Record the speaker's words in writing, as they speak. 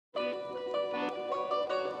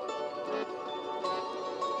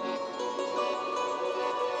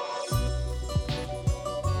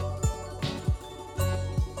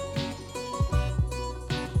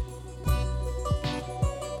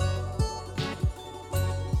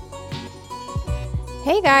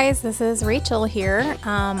Hey guys, this is Rachel here.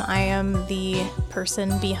 I am the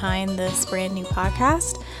person behind this brand new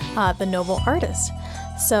podcast, The Noble Artist.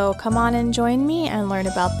 So come on and join me and learn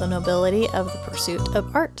about the nobility of the pursuit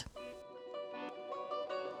of art.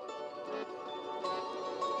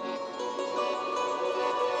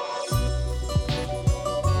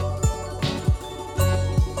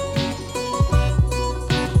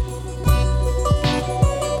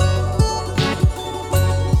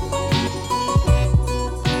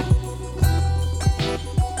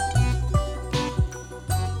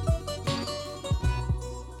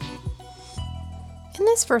 In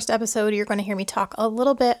this first episode, you're going to hear me talk a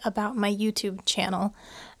little bit about my YouTube channel.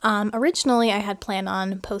 Originally, I had planned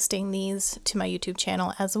on posting these to my YouTube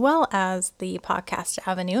channel as well as the podcast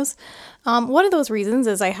avenues. One of those reasons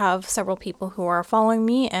is I have several people who are following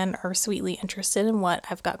me and are sweetly interested in what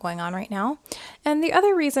I've got going on right now. And the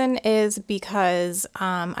other reason is because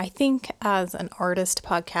I think as an artist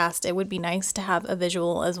podcast, it would be nice to have a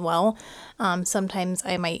visual as well. Sometimes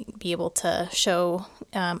I might be able to show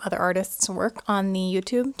other artists' work on the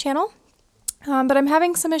YouTube channel. But I'm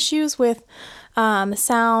having some issues with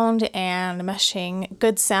sound and meshing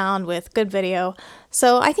good sound with good video.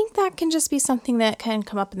 So I think that can just be something that can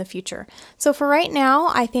come up in the future. So for right now,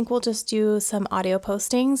 I think we'll just do some audio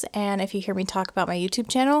postings. And if you hear me talk about my YouTube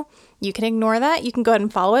channel, you can ignore that. You can go ahead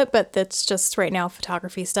and follow it, but that's just right now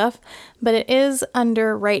photography stuff. But it is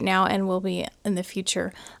under right now and will be in the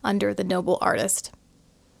future under The Noble Artist.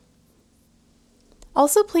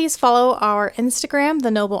 Also, please follow our Instagram,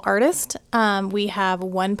 The Noble Artist. We have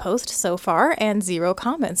one post so far and 0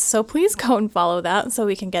 comments, so please go and follow that so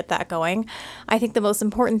we can get that going. I think the most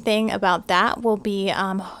important thing about that will be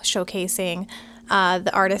showcasing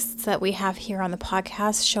the artists that we have here on the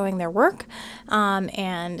podcast, showing their work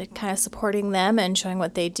and kind of supporting them and showing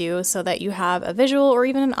what they do so that you have a visual or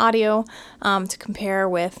even an audio to compare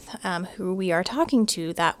with who we are talking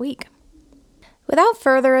to that week. Without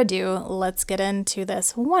further ado, let's get into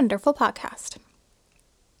this wonderful podcast.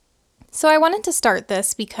 So I wanted to start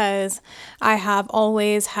this because I have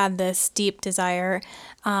always had this deep desire,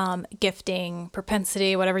 gifting,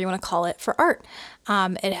 propensity, whatever you want to call it, for art.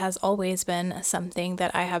 It has always been something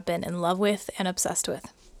that I have been in love with and obsessed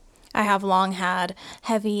with. I have long had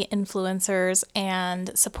heavy influencers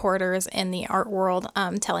and supporters in the art world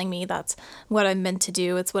telling me that's what I'm meant to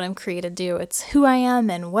do, it's what I'm created to do, it's who I am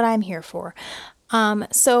and what I'm here for.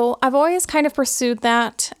 So I've always kind of pursued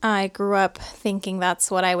that. I grew up thinking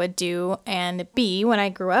that's what I would do and be when I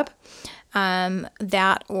grew up.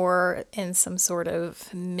 That or in some sort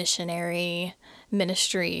of missionary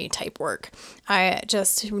ministry type work. I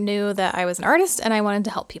just knew that I was an artist and I wanted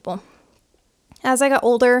to help people. As I got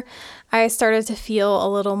older, I started to feel a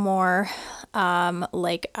little more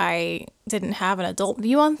like I didn't have an adult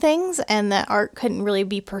view on things and that art couldn't really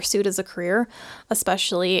be pursued as a career,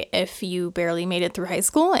 especially if you barely made it through high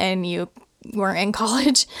school and you weren't in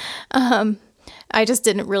college. I just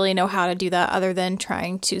didn't really know how to do that other than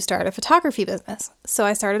trying to start a photography business. So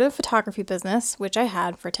I started a photography business, which I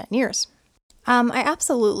had for 10 years. I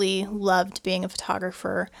absolutely loved being a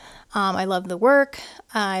photographer. I loved the work.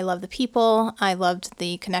 I loved the people. I loved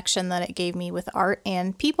the connection that it gave me with art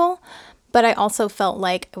and people. But I also felt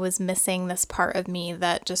like I was missing this part of me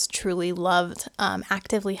that just truly loved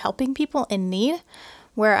actively helping people in need.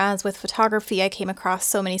 Whereas with photography, I came across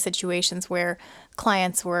so many situations where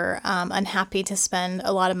clients were unhappy to spend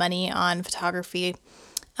a lot of money on photography.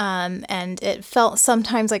 And it felt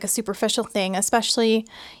sometimes like a superficial thing, especially,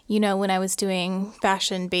 when I was doing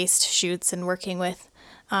fashion-based shoots and working with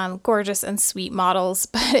gorgeous and sweet models.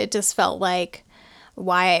 But it just felt like,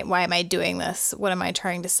 why am I doing this? What am I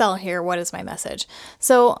trying to sell here? What is my message?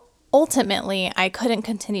 So ultimately, I couldn't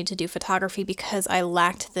continue to do photography because I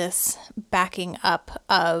lacked this backing up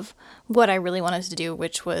of what I really wanted to do,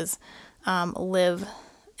 which was live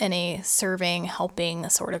in a serving, helping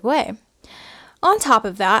sort of way. On top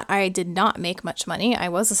of that, I did not make much money. I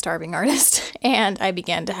was a starving artist and I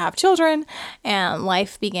began to have children and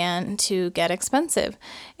life began to get expensive.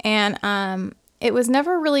 And it was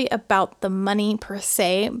never really about the money per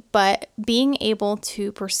se, but being able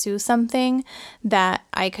to pursue something that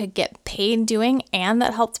I could get paid doing and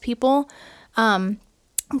that helped people kind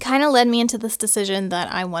of led me into this decision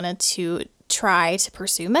that I wanted to try to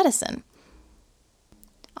pursue medicine.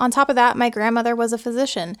 On top of that, my grandmother was a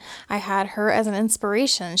physician. I had her as an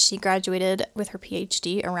inspiration. She graduated with her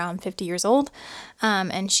PhD around 50 years old,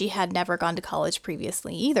 and she had never gone to college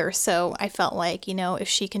previously either. So I felt like, if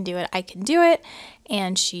she can do it, I can do it.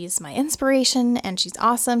 And she's my inspiration, and she's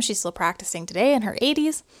awesome. She's still practicing today in her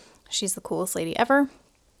 80s. She's the coolest lady ever.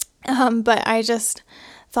 But I just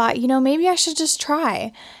thought, maybe I should just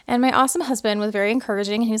try. And my awesome husband was very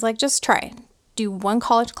encouraging, and he was like, just try. Do one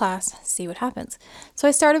college class, see what happens. So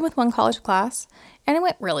I started with one college class, and it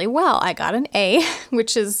went really well. I got an A,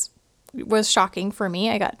 which was shocking for me.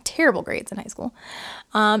 I got terrible grades in high school.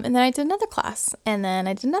 And then I did another class, and then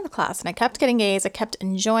I did another class, and I kept getting A's. I kept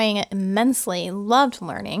enjoying it immensely, loved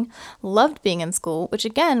learning, loved being in school, which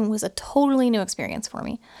again was a totally new experience for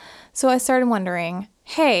me. So I started wondering,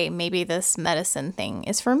 hey, maybe this medicine thing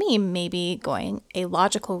is for me. Maybe going a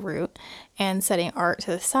logical route and setting art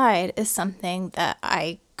to the side is something that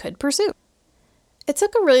I could pursue. It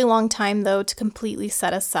took a really long time, though, to completely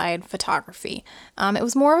set aside photography. It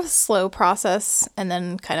was more of a slow process, and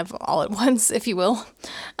then kind of all at once, if you will.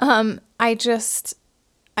 I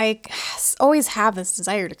always have this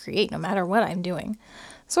desire to create no matter what I'm doing.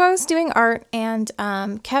 So I was doing art and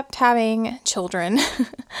kept having children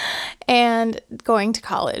and going to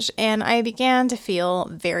college, and I began to feel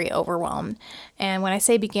very overwhelmed. And when I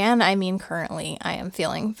say began, I mean currently I am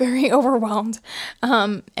feeling very overwhelmed.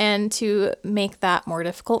 And to make that more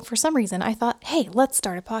difficult, for some reason, I thought, hey, let's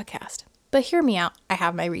start a podcast. But hear me out. I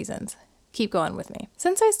have my reasons. Keep going with me.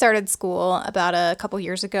 Since I started school about a couple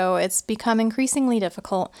years ago, it's become increasingly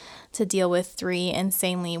difficult to deal with 3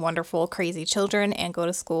 insanely wonderful, crazy children and go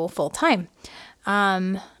to school full time.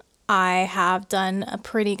 I have done a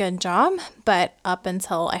pretty good job, but up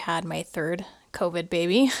until I had my 3rd COVID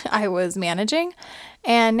baby, I was managing.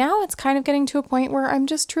 And now it's kind of getting to a point where I'm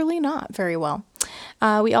just truly not very well.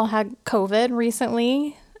 We all had COVID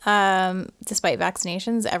recently. Despite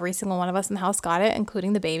vaccinations, every single one of us in the house got it,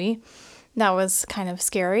 including the baby. That was kind of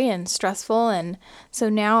scary and stressful, and so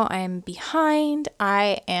now I'm behind.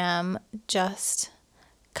 I am just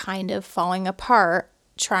kind of falling apart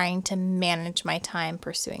trying to manage my time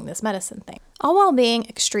pursuing this medicine thing. All while being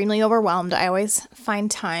extremely overwhelmed, I always find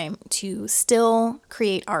time to still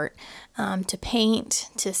create art, to paint,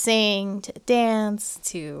 to sing, to dance,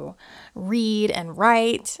 to read and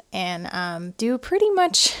write, and do pretty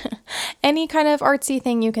much any kind of artsy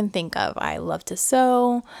thing you can think of. I love to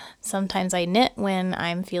sew. Sometimes I knit when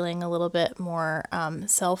I'm feeling a little bit more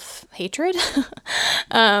self-hatred.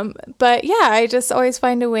 But yeah, I just always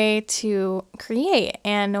find a way to create.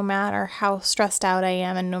 And no matter how stressed out I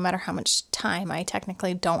am and no matter how much time I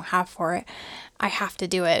technically don't have for it, I have to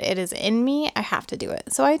do it. It is in me. I have to do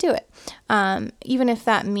it. So I do it. Even if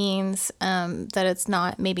that means that it's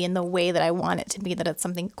not maybe in the way that I want it to be, that it's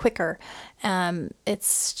something quicker.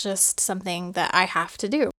 It's just something that I have to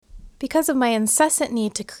do. Because of my incessant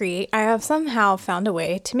need to create, I have somehow found a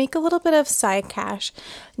way to make a little bit of side cash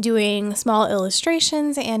doing small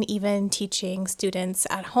illustrations and even teaching students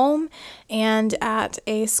at home and at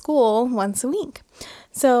a school once a week.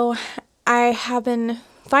 So I have been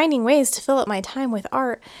finding ways to fill up my time with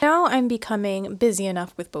art. Now I'm becoming busy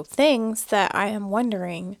enough with both things that I am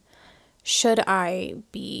wondering, should I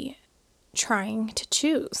be trying to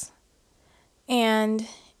choose? And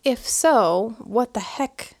if so, what the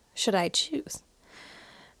heck should I choose?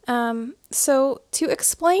 So to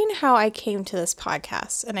explain how I came to this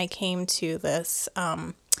podcast and I came to this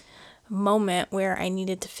moment where I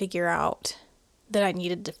needed to figure out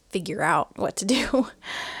what to do,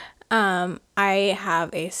 I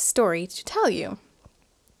have a story to tell you,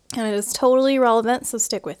 and it is totally relevant, so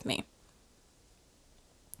stick with me.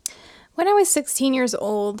 When I was 16 years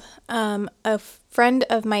old, a friend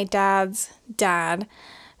of my dad's dad,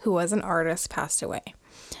 who was an artist, passed away.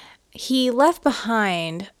 He left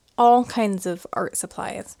behind all kinds of art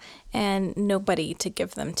supplies and nobody to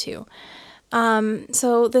give them to.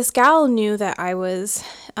 So this gal knew that I was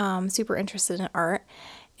super interested in art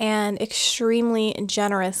and extremely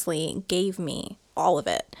generously gave me all of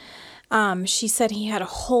it. She said he had a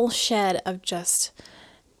whole shed of just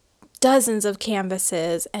dozens of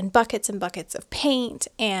canvases and buckets of paint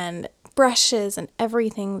and brushes and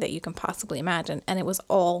everything that you can possibly imagine, and it was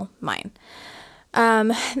all mine.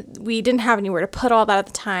 We didn't have anywhere to put all that at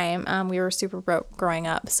the time. We were super broke growing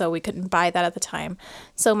up, so we couldn't buy that at the time.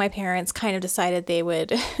 So my parents kind of decided they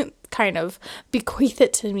would kind of bequeath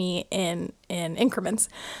it to me in increments.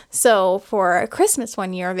 So for Christmas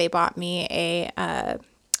one year, they bought me a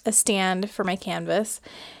stand for my canvas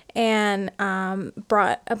and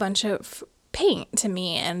brought a bunch of paint to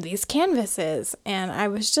me and these canvases, and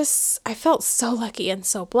I felt so lucky and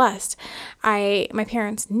so blessed. My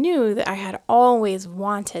parents knew that I had always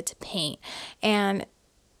wanted to paint, and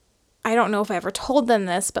I don't know if I ever told them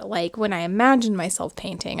this, but like when I imagined myself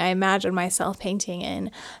painting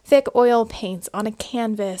in thick oil paints on a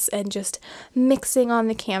canvas and just mixing on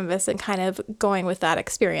the canvas and kind of going with that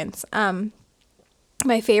experience.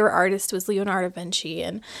 My favorite artist was Leonardo da Vinci,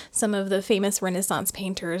 and some of the famous Renaissance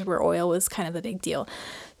painters where oil was kind of a big deal.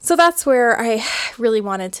 So that's where I really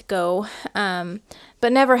wanted to go,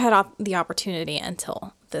 but never had the opportunity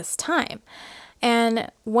until this time.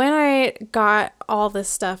 And when I got all this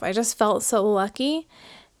stuff, I just felt so lucky,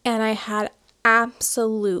 and I had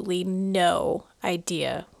absolutely no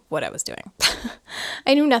idea what I was doing.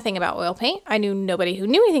 I knew nothing about oil paint. I knew nobody who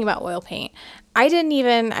knew anything about oil paint.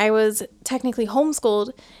 I was technically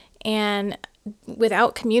homeschooled and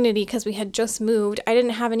without community because we had just moved. I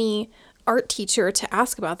didn't have any art teacher to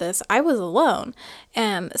ask about this. I was alone.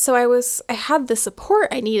 So I had the support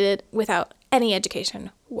I needed without any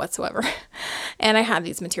education whatsoever. And I had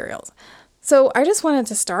these materials. So I just wanted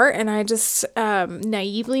to start, and I just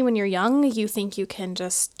naively, when you're young, you think you can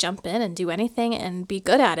just jump in and do anything and be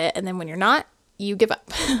good at it. And then when you're not, you give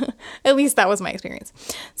up. At least that was my experience.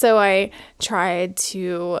 So I tried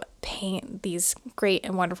to paint these great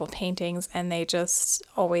and wonderful paintings, and they just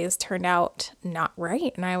always turned out not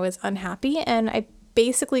right. And I was unhappy, and I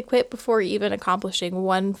basically quit before even accomplishing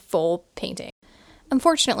one full painting.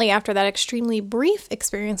 Unfortunately, after that extremely brief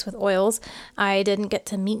experience with oils, I didn't get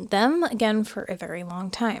to meet them again for a very long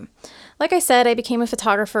time. Like I said, I became a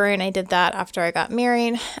photographer, and I did that after I got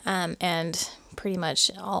married, and pretty much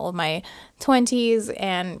all of my 20s,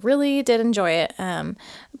 and really did enjoy it.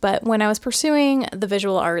 But when I was pursuing the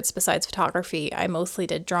visual arts besides photography, I mostly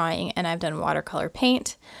did drawing, and I've done watercolor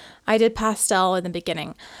paint. I did pastel in the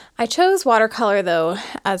beginning. I chose watercolor, though,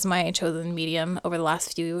 as my chosen medium over the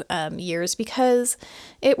last few years because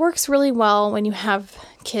it works really well when you have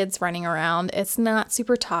kids running around. It's not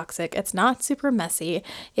super toxic. It's not super messy.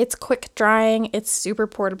 It's quick drying. It's super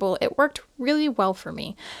portable. It worked really well for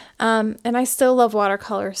me. And I still love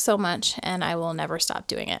watercolor so much, and I will never stop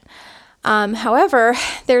doing it. However,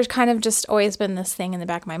 there's kind of just always been this thing in the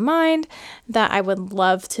back of my mind that I would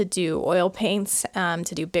love to do oil paints, to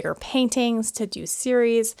do bigger paintings, to do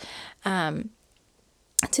series,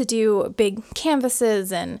 to do big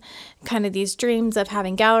canvases, and kind of these dreams of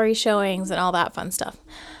having gallery showings and all that fun stuff.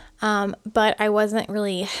 But I wasn't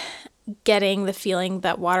really getting the feeling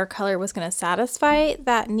that watercolor was going to satisfy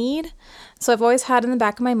that need. So I've always had in the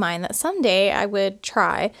back of my mind that someday I would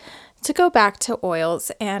try to go back to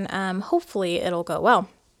oils, and hopefully it'll go well.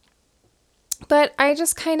 But I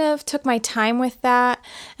just kind of took my time with that,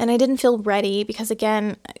 and I didn't feel ready because,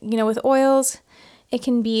 again, with oils, it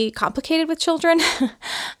can be complicated with children,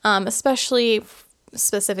 especially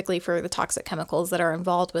specifically for the toxic chemicals that are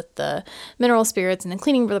involved with the mineral spirits and the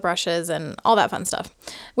cleaning of the brushes and all that fun stuff,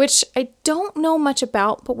 which I don't know much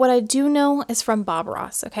about, but what I do know is from Bob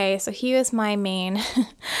Ross, okay? So he is my main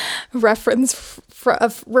reference,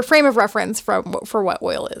 frame of reference for what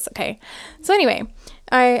oil is, okay? So anyway,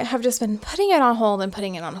 I have just been putting it on hold,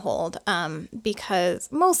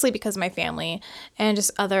 mostly because of my family and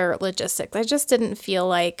just other logistics. I just didn't feel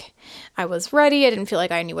like I was ready. I didn't feel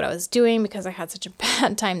like I knew what I was doing because I had such a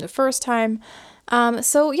bad time the first time.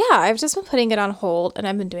 So yeah, I've just been putting it on hold, and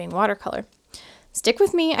I've been doing watercolor. Stick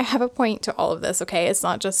with me. I have a point to all of this, okay? It's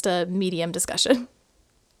not just a medium discussion.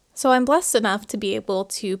 So I'm blessed enough to be able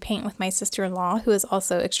to paint with my sister-in-law, who is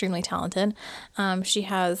also extremely talented. She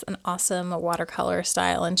has an awesome watercolor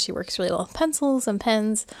style, and she works really well with pencils and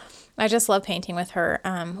pens. I just love painting with her.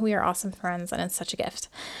 We are awesome friends, and it's such a gift.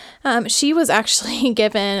 She was actually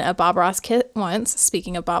given a Bob Ross kit once,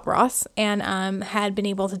 speaking of Bob Ross, and had been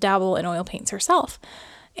able to dabble in oil paints herself.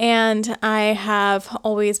 And I have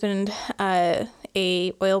always been a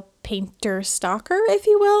oil painter stalker, if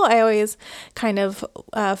you will. I always kind of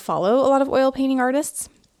follow a lot of oil painting artists.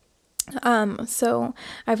 So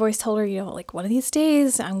I've always told her, like, one of these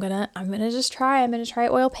days I'm gonna try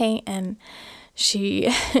oil paint. And she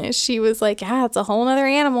was like, yeah, it's a whole nother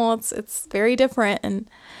animal. It's very different. And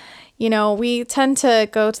we tend to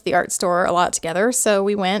go to the art store a lot together. So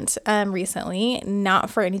we went recently, not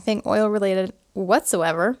for anything oil related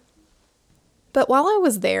whatsoever. But while I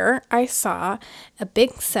was there, I saw a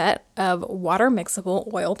big set of water mixable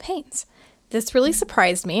oil paints. This really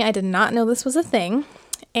surprised me. I did not know this was a thing.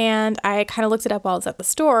 And I kind of looked it up while I was at the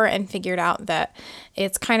store and figured out that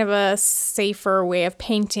it's kind of a safer way of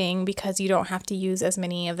painting because you don't have to use as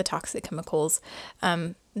many of the toxic chemicals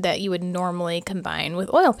that you would normally combine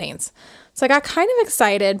with oil paints. So I got kind of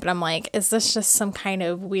excited, but I'm like, is this just some kind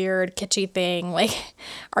of weird kitschy thing? Like,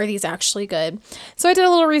 are these actually good? So I did a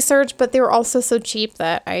little research, but they were also so cheap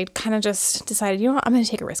that I kind of just decided, I'm going to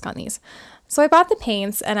take a risk on these. So I bought the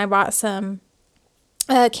paints, and I bought some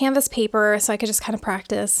canvas paper so I could just kind of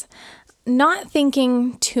practice, not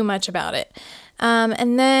thinking too much about it.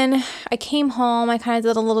 And then I came home, I kind of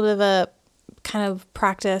did a little bit of a kind of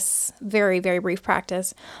practice, very, very brief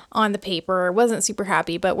practice on the paper. Wasn't super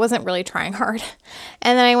happy, but wasn't really trying hard.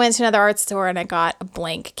 And then I went to another art store and I got a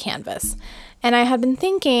blank canvas. And I had been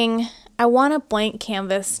thinking, I want a blank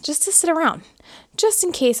canvas just to sit around, just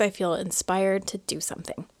in case I feel inspired to do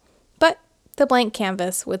something. But the blank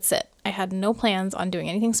canvas would sit. I had no plans on doing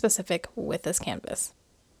anything specific with this canvas.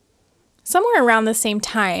 Somewhere around the same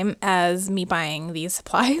time as me buying these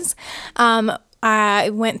supplies, I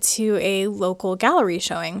went to a local gallery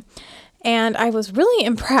showing, and I was really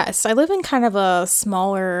impressed. I live in kind of a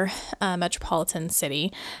smaller metropolitan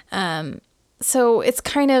city, so it's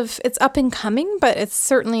up and coming, but it's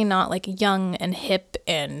certainly not like young and hip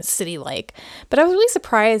and city-like. But I was really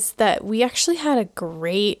surprised that we actually had a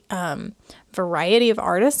great variety of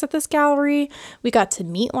artists at this gallery. We got to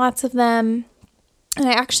meet lots of them, and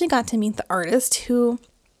I actually got to meet the artist who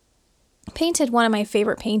painted one of my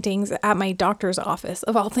favorite paintings at my doctor's office,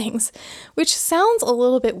 of all things, which sounds a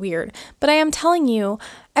little bit weird, but I am telling you,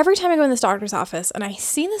 every time I go in this doctor's office and I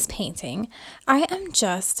see this painting, I am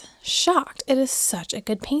just shocked. It is such a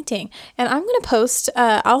good painting. And I'm going to post,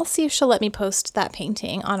 I'll see if she'll let me post that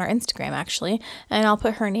painting on our Instagram, actually, and I'll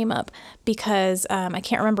put her name up because I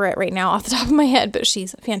can't remember it right now off the top of my head, but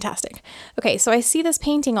she's fantastic. Okay, so I see this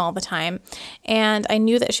painting all the time, and I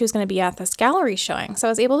knew that she was going to be at this gallery showing, so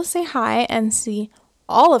I was able to say hi and see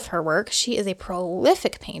all of her work. She is a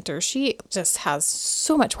prolific painter. She just has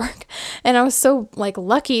so much work. And I was so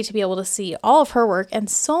lucky to be able to see all of her work and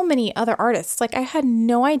so many other artists. I had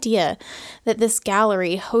no idea that this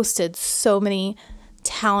gallery hosted so many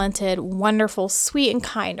talented, wonderful, sweet, and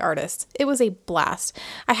kind artists. It was a blast.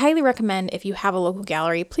 I highly recommend if you have a local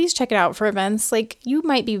gallery, please check it out for events. You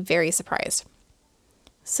might be very surprised.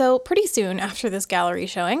 So pretty soon after this gallery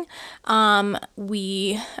showing, I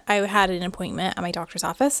had an appointment at my doctor's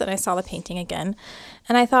office and I saw the painting again.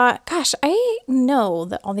 And I thought, gosh, I know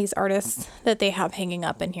that all these artists that they have hanging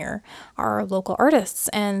up in here are local artists,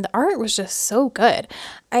 and the art was just so good.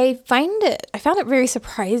 I found it very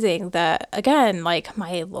surprising that, again, my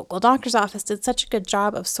local doctor's office did such a good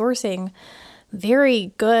job of sourcing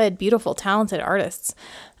very good, beautiful, talented artists.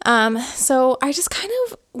 So I just kind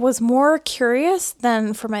of was more curious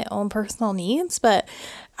than for my own personal needs, but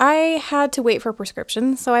I had to wait for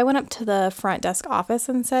prescriptions. So I went up to the front desk office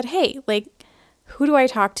and said, hey, who do I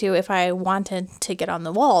talk to if I wanted to get on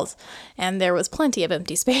the walls? And there was plenty of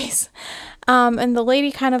empty space. And the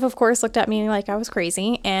lady kind of course, looked at me like I was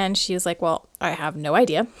crazy. And she was like, well, I have no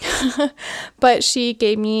idea. But she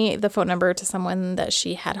gave me the phone number to someone that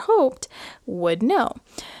she had hoped would know.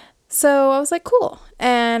 So I was like, cool.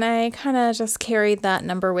 And I kind of just carried that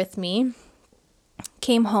number with me,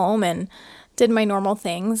 came home and did my normal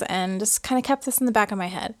things and just kind of kept this in the back of my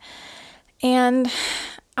head. And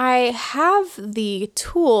I have the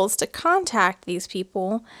tools to contact these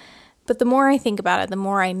people, but the more I think about it, the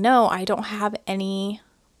more I know I don't have any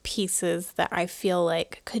pieces that I feel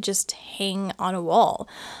like could just hang on a wall,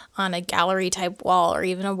 on a gallery type wall, or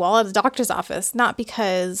even a wall at a doctor's office. Not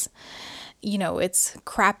because, it's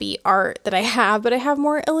crappy art that I have, but I have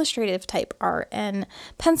more illustrative type art and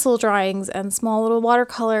pencil drawings and small little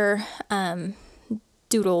watercolor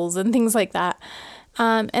doodles and things like that.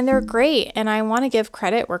 And they're great, and I want to give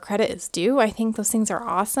credit where credit is due. I think those things are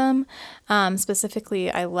awesome. Specifically,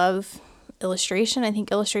 I love illustration. I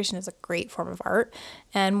think illustration is a great form of art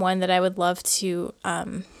and one that I would love to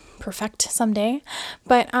perfect someday.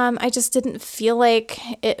 But I just didn't feel like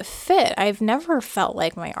it fit. I've never felt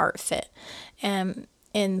like my art fit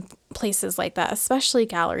in places like that, especially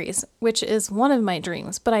galleries, which is one of my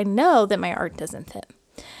dreams. But I know that my art doesn't fit.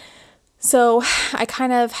 So I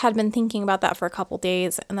kind of had been thinking about that for a couple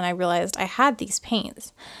days, and then I realized I had these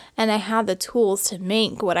paints and I had the tools to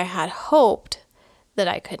make what I had hoped that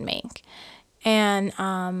I could make. And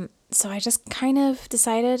so I just kind of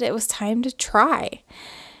decided it was time to try.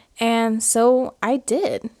 And so I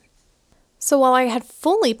did. So while I had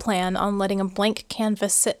fully planned on letting a blank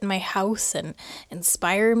canvas sit in my house and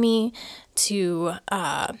inspire me to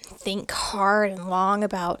think hard and long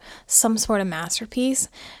about some sort of masterpiece,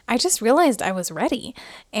 I just realized I was ready.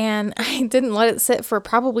 And I didn't let it sit for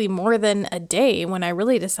probably more than a day when I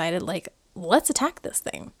really decided, let's attack this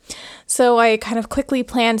thing. So I kind of quickly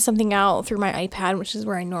planned something out through my iPad, which is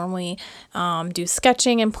where I normally do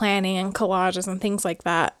sketching and planning and collages and things like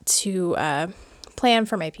that to plan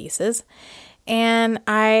for my pieces. And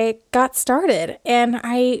I got started, and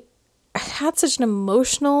I had such an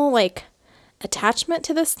emotional attachment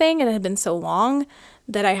to this thing. It had been so long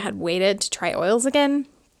that I had waited to try oils again.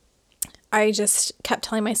 I just kept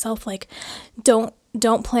telling myself, don't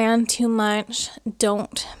don't plan too much.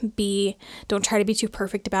 Don't try to be too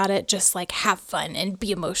perfect about it. Just like have fun and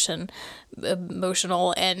be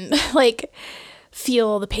emotional and like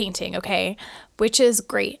feel the painting, okay? Which is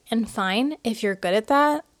great and fine if you're good at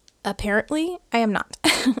that. Apparently, I am not.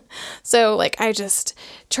 So like I just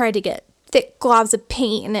tried to get thick globs of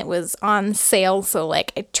paint and it was on sale, so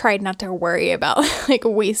like I tried not to worry about like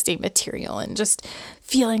wasting material and just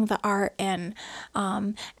feeling the art and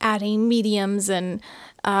adding mediums and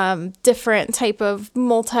different type of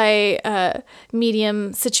multi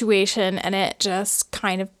medium situation, and it just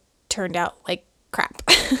kind of turned out like crap.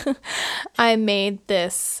 I made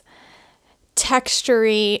this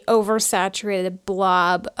textury, oversaturated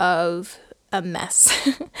blob of a mess.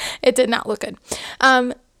 It did not look good.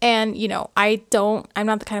 And I'm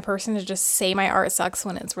not the kind of person to just say my art sucks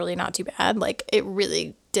when it's really not too bad. Like, it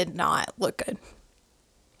really did not look good.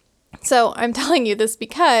 So I'm telling you this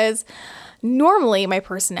because normally my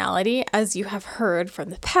personality, as you have heard from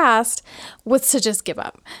the past, was to just give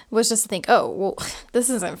up, was just to think, oh, well, this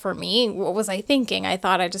isn't for me. What was I thinking? I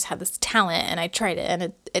thought I just had this talent and I tried it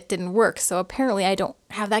and it didn't work. So apparently I don't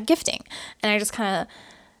have that gifting. And I just kind of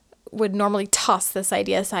would normally toss this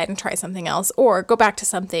idea aside and try something else or go back to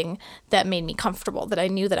something that made me comfortable, that I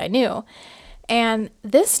knew. And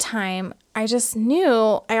this time I just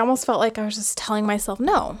knew, I almost felt like I was just telling myself,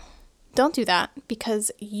 no, don't do that,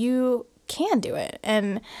 because you can do it.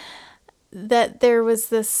 And that there was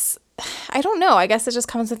this, I don't know, I guess it just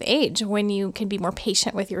comes with age when you can be more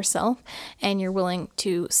patient with yourself and you're willing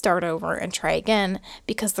to start over and try again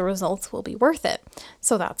because the results will be worth it.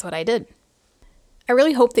 So that's what I did. I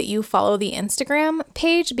really hope that you follow the Instagram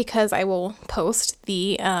page because I will post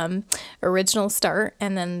the original start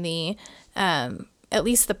and then the at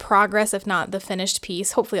least the progress, if not the finished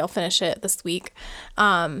piece. Hopefully I'll finish it this week.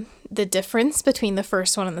 The difference between the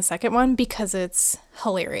first one and the second one, because it's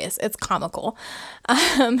hilarious. It's comical.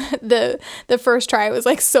 The first try was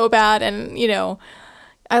like so bad, and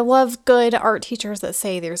I love good art teachers that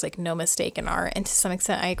say there's like no mistake in art, and to some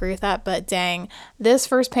extent I agree with that, but dang, this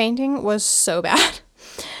first painting was so bad.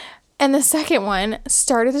 And the second one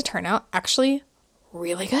started to turn out actually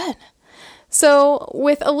really good. So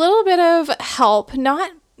with a little bit of help,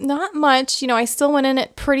 not much, I still went in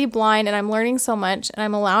it pretty blind, and I'm learning so much, and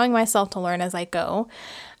I'm allowing myself to learn as I go.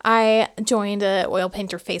 I joined a oil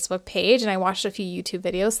painter Facebook page, and I watched a few YouTube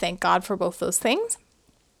videos. Thank God for both those things.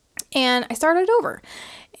 And I started over,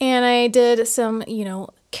 and I did some,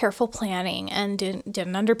 careful planning, and did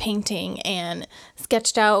an underpainting and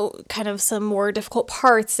sketched out kind of some more difficult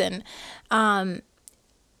parts, and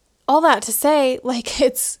all that to say, like,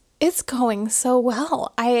 it's going so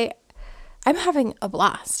well. I'm having a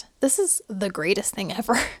blast. This is the greatest thing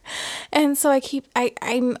ever. And so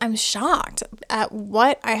I'm shocked at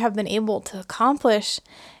what I have been able to accomplish,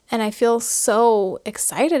 and I feel so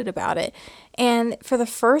excited about it. And for the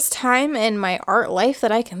first time in my art life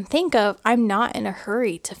that I can think of, I'm not in a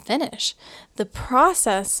hurry to finish. The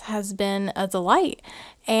process has been a delight,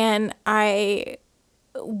 and I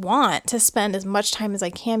want to spend as much time as I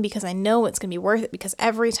can because I know it's going to be worth it, because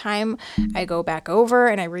every time I go back over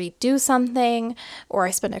and I redo something or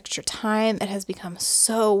I spend extra time, it has become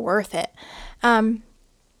so worth it.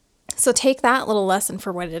 So take that little lesson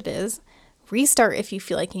for what it is. Restart if you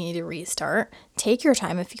feel like you need to restart. Take your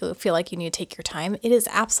time if you feel like you need to take your time. It is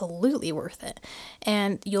absolutely worth it.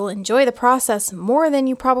 And you'll enjoy the process more than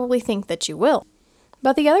you probably think that you will.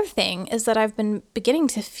 But the other thing is that I've been beginning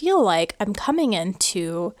to feel like I'm coming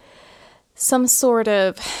into some sort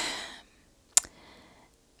of,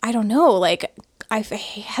 I don't know, like, I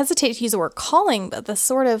hesitate to use the word calling, but the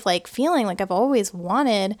sort of like feeling like I've always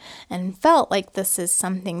wanted and felt like this is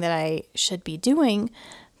something that I should be doing,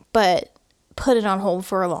 but put it on hold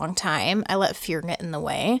for a long time. I let fear get in the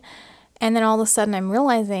way. And then all of a sudden I'm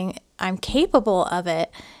realizing I'm capable of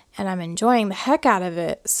it and I'm enjoying the heck out of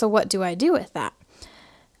it. So what do I do with that?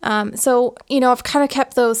 So I've kind of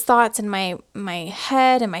kept those thoughts in my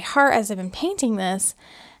head and my heart as I've been painting this.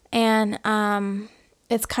 And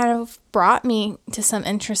it's kind of brought me to some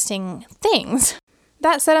interesting things.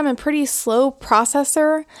 That said, I'm a pretty slow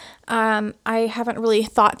processor. I haven't really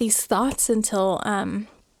thought these thoughts until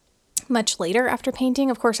much later after painting.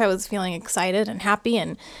 Of course, I was feeling excited and happy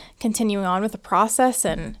and continuing on with the process,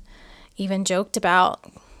 and even joked about,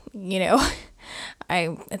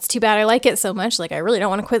 it's too bad I like it so much. Like, I really don't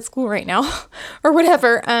want to quit school right now or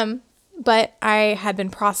whatever. But I had been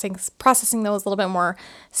processing those a little bit more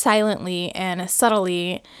silently and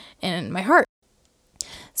subtly in my heart.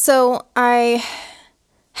 So I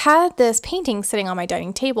had this painting sitting on my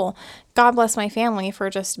dining table. God bless my family for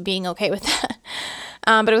just being okay with that.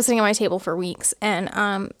 but it was sitting on my table for weeks,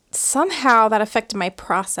 and somehow that affected my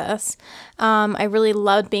process. I really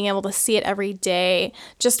loved being able to see it every day,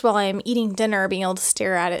 just while I'm eating dinner, being able to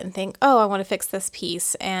stare at it and think, oh, I want to fix this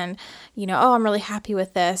piece, and, oh, I'm really happy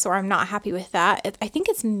with this, or I'm not happy with that. I think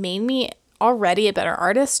it's made me already a better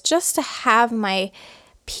artist just to have my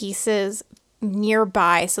pieces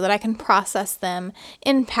nearby so that I can process them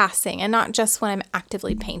in passing and not just when I'm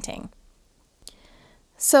actively painting.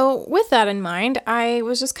 So with that in mind, I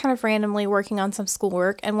was just kind of randomly working on some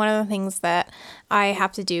schoolwork, and one of the things that I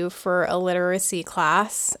have to do for a literacy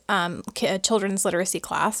class, a children's literacy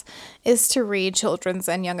class, is to read children's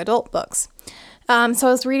and young adult books. So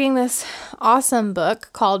I was reading this awesome book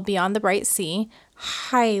called Beyond the Bright Sea.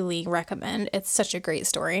 Highly recommend. It's such a great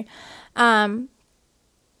story.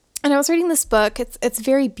 And I was reading this book. It's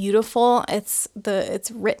very beautiful. It's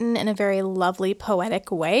written in a very lovely,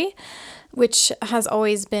 poetic way, which has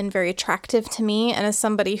always been very attractive to me. And as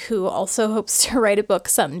somebody who also hopes to write a book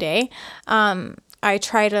someday, I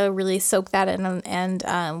try to really soak that in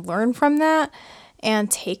and learn from that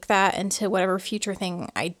and take that into whatever future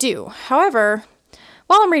thing I do. However,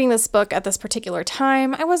 while I'm reading this book at this particular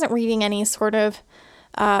time, I wasn't reading any sort of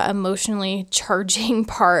emotionally charging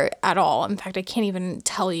part at all. In fact, I can't even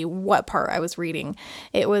tell you what part I was reading.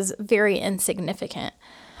 It was very insignificant.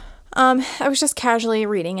 I was just casually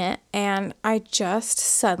reading it, and I just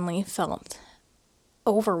suddenly felt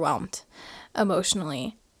overwhelmed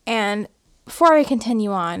emotionally. And before I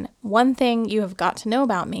continue on, one thing you have got to know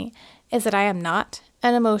about me is that I am not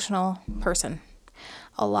an emotional person.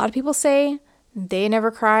 A lot of people say they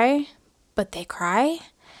never cry, but they cry.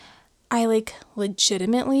 I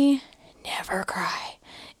legitimately never cry.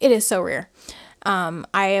 It is so rare. I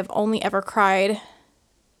have only ever cried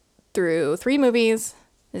through 3 movies,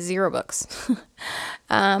 0 books.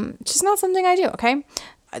 Just not something I do, okay?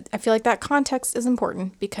 I feel like that context is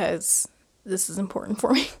important because this is important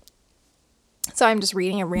for me. So I'm just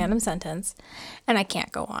reading a random sentence and I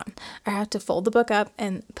can't go on. I have to fold the book up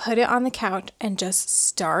and put it on the couch and just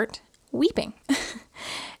start weeping.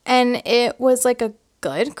 And it was like a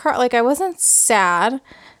good cry. Like, I wasn't sad,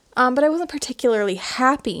 but I wasn't particularly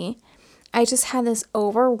happy. I just had this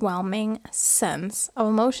overwhelming sense of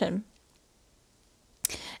emotion.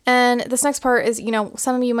 And this next part is,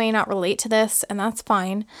 some of you may not relate to this, and that's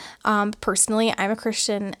fine. Personally, I'm a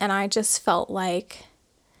Christian, and I just felt like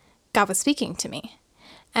God was speaking to me.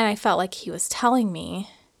 And I felt like he was telling me,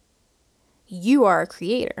 you are a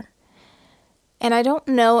creator. And I don't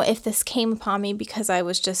know if this came upon me because I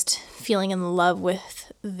was just feeling in love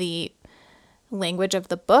with the language of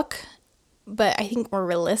the book, but I think more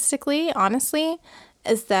realistically, honestly,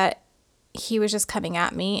 is that he was just coming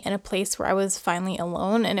at me in a place where I was finally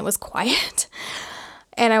alone and it was quiet.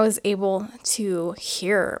 And I was able to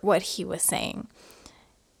hear what he was saying.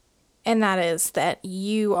 And that is that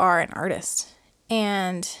you are an artist.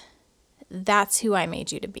 And that's who I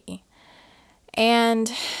made you to be.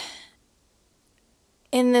 And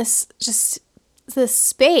in this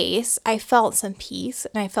space, I felt some peace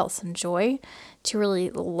and I felt some joy to really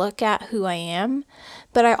look at who I am.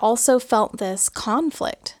 But I also felt this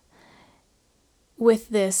conflict with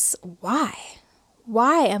this why.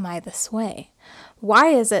 Why am I this way? Why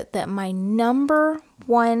is it that my number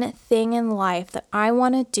one thing in life that I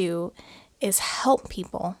want to do is help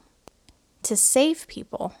people, to save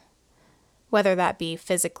people, whether that be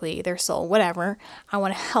physically, their soul, whatever. I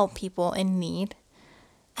want to help people in need.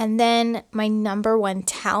 And then my number one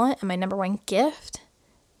talent and my number one gift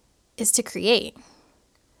is to create.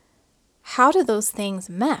 How do those things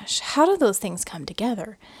mesh? How do those things come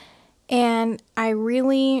together? And I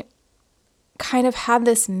really kind of had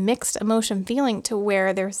this mixed emotion feeling to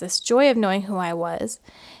where there's this joy of knowing who I was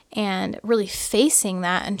and really facing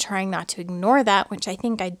that and trying not to ignore that, which I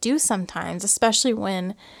think I do sometimes, especially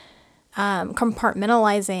when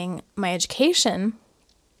compartmentalizing my education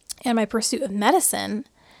and my pursuit of medicine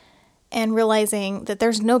and realizing that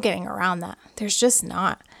there's no getting around that. There's just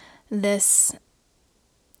not. This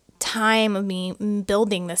time of me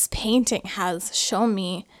building this painting has shown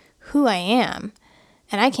me who I am,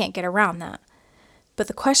 and I can't get around that. But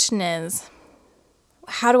the question is,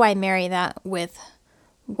 how do I marry that with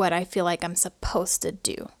what I feel like I'm supposed to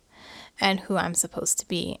do and who I'm supposed to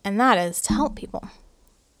be? And that is to help people.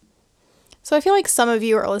 So I feel like some of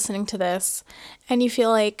you are listening to this and you feel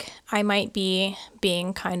like I might be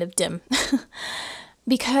being kind of dim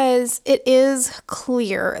because it is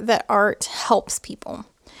clear that art helps people.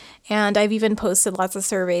 And I've even posted lots of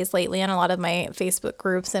surveys lately on a lot of my Facebook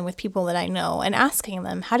groups and with people that I know and asking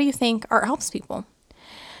them, how do you think art helps people?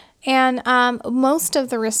 And most of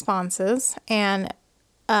the responses and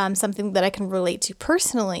something that I can relate to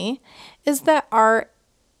personally is that art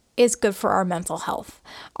is good for our mental health.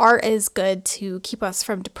 Art is good to keep us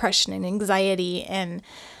from depression and anxiety and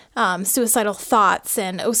suicidal thoughts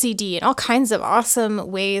and OCD and all kinds of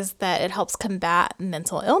awesome ways that it helps combat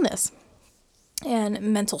mental illness and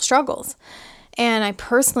mental struggles. And I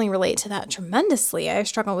personally relate to that tremendously. I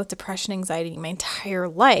struggled with depression, anxiety my entire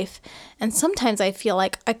life. And sometimes I feel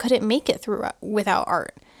like I couldn't make it through without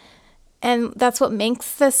art. And that's what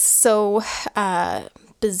makes this so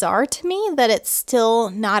bizarre to me, that it's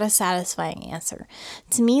still not a satisfying answer.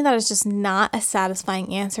 To me, that is just not a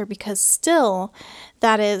satisfying answer, because still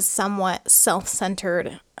that is somewhat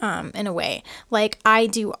self-centered in a way. Like, I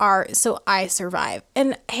do art so I survive.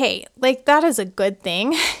 And hey, like, that is a good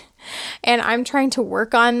thing. And I'm trying to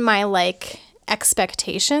work on my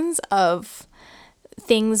expectations of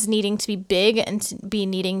things needing to be big and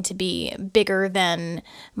needing to be bigger than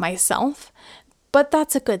myself. But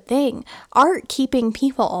that's a good thing. Art keeping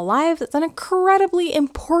people alive is an incredibly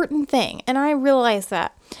important thing. And I realize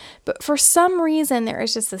that. But for some reason, there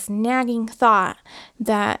is just this nagging thought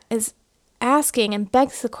that is asking and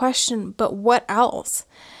begs the question, but what else?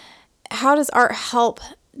 How does art help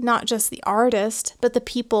not just the artist, but the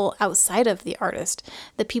people outside of the artist,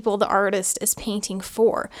 the people the artist is painting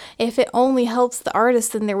for? If it only helps the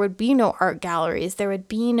artist, then there would be no art galleries. There would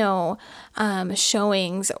be no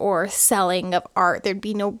showings or selling of art. There'd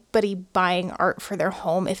be nobody buying art for their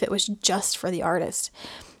home if it was just for the artist.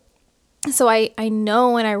 So I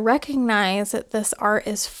know and I recognize that this art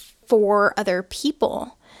is for other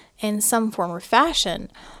people in some form or fashion.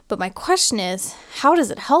 But my question is, how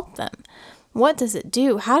does it help them? What does it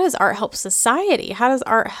do? How does art help society? How does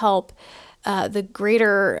art help the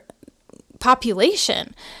greater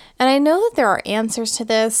population? And I know that there are answers to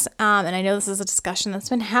this, and I know this is a discussion that's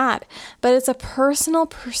been had, but it's a personal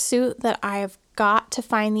pursuit that I've got to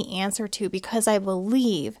find the answer to, because I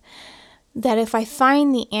believe that if I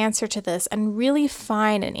find the answer to this and really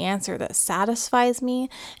find an answer that satisfies me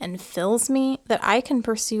and fills me, that I can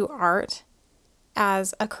pursue art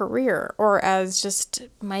as a career or as just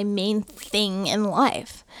my main thing in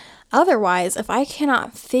life. Otherwise, if I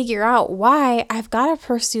cannot figure out why, I've got to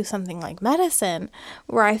pursue something like medicine,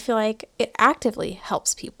 where I feel like it actively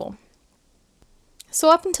helps people. So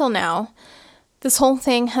up until now, this whole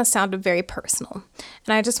thing has sounded very personal,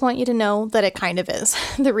 and I just want you to know that it kind of is.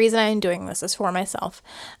 The reason I'm doing this is for myself,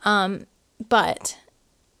 but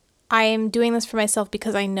I am doing this for myself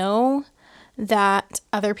because I know that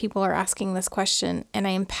other people are asking this question, and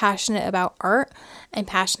I am passionate about art. I'm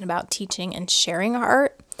passionate about teaching and sharing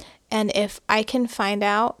art. And if I can find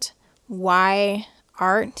out why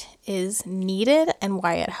art is needed and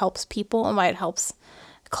why it helps people and why it helps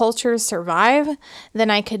cultures survive, then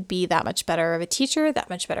I could be that much better of a teacher, that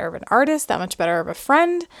much better of an artist, that much better of a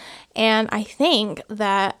friend. And I think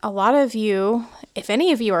that a lot of you, if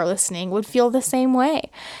any of you are listening, would feel the same way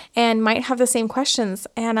and might have the same questions.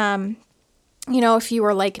 And, if you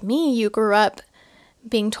were like me, you grew up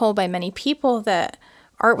being told by many people that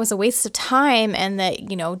art was a waste of time and that,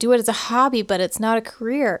 do it as a hobby, but it's not a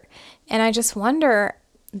career. And I just wonder,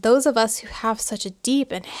 those of us who have such a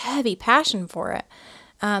deep and heavy passion for it,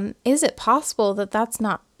 is it possible that that's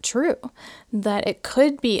not true? That it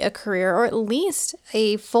could be a career, or at least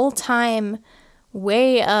a full-time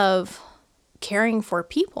way of caring for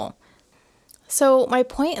people? So my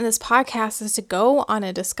point in this podcast is to go on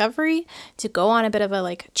a discovery, to go on a bit of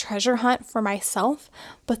a treasure hunt for myself,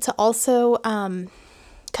 but to also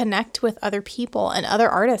connect with other people and other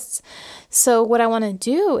artists. So what I want to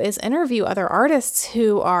do is interview other artists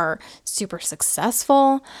who are super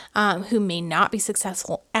successful, who may not be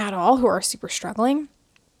successful at all, who are super struggling,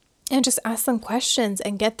 and just ask them questions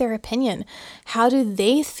and get their opinion. How do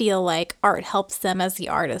they feel like art helps them as the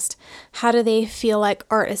artist? How do they feel like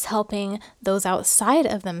art is helping those outside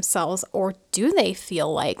of themselves? Or do they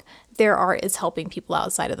feel like their art is helping people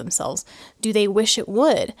outside of themselves? Do they wish it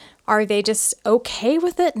would? Are they just okay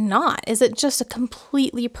with it not? Is it just a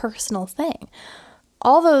completely personal thing?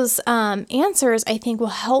 All those answers, I think, will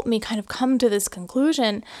help me kind of come to this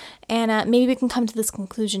conclusion, and maybe we can come to this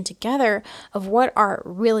conclusion together of what art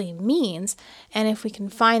really means. And if we can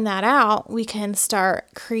find that out, we can start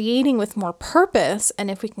creating with more purpose. And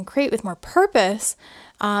if we can create with more purpose,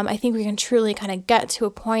 I think we can truly kind of get to a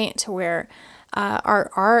point to where our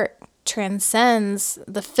art transcends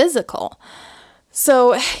the physical.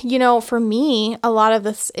 So, for me, a lot of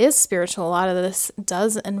this is spiritual. A lot of this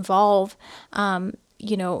does involve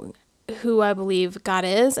who I believe God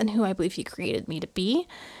is and who I believe He created me to be.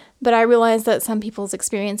 But I realize that some people's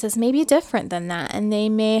experiences may be different than that, and they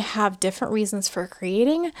may have different reasons for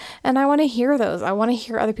creating, and I want to hear those. I want to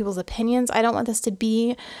hear other people's opinions. I don't want this to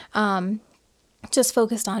be just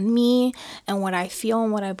focused on me and what I feel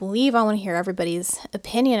and what I believe. I want to hear everybody's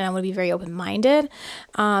opinion, and I want to be very open-minded.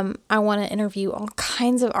 I want to interview all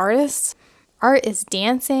kinds of artists. Art is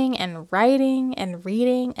dancing and writing and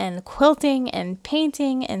reading and quilting and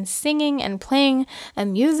painting and singing and playing a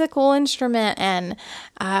musical instrument and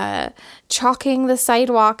chalking the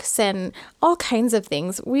sidewalks and all kinds of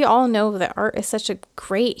things. We all know that art is such a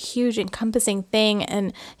great, huge, encompassing thing,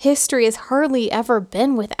 and history has hardly ever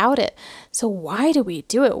been without it. So why do we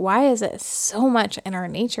do it? Why is it so much in our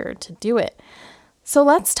nature to do it? So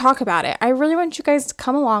let's talk about it. I really want you guys to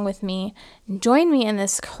come along with me and join me in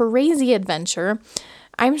this crazy adventure.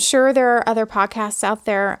 I'm sure there are other podcasts out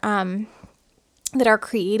there that are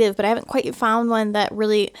creative, but I haven't quite found one that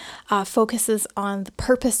really focuses on the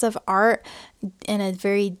purpose of art in a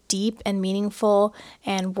very deep and meaningful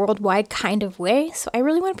and worldwide kind of way. So I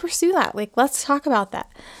really want to pursue that. Let's talk about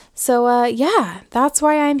that. So yeah, that's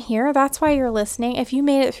why I'm here. That's why you're listening. If you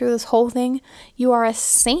made it through this whole thing, you are a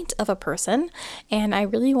saint of a person, and I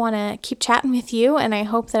really want to keep chatting with you, and I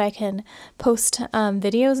hope that I can post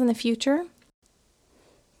videos in the future.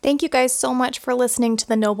 Thank you guys so much for listening to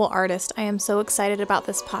The Noble Artist. I am so excited about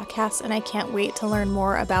this podcast, and I can't wait to learn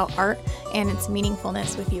more about art and its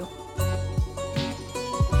meaningfulness with you.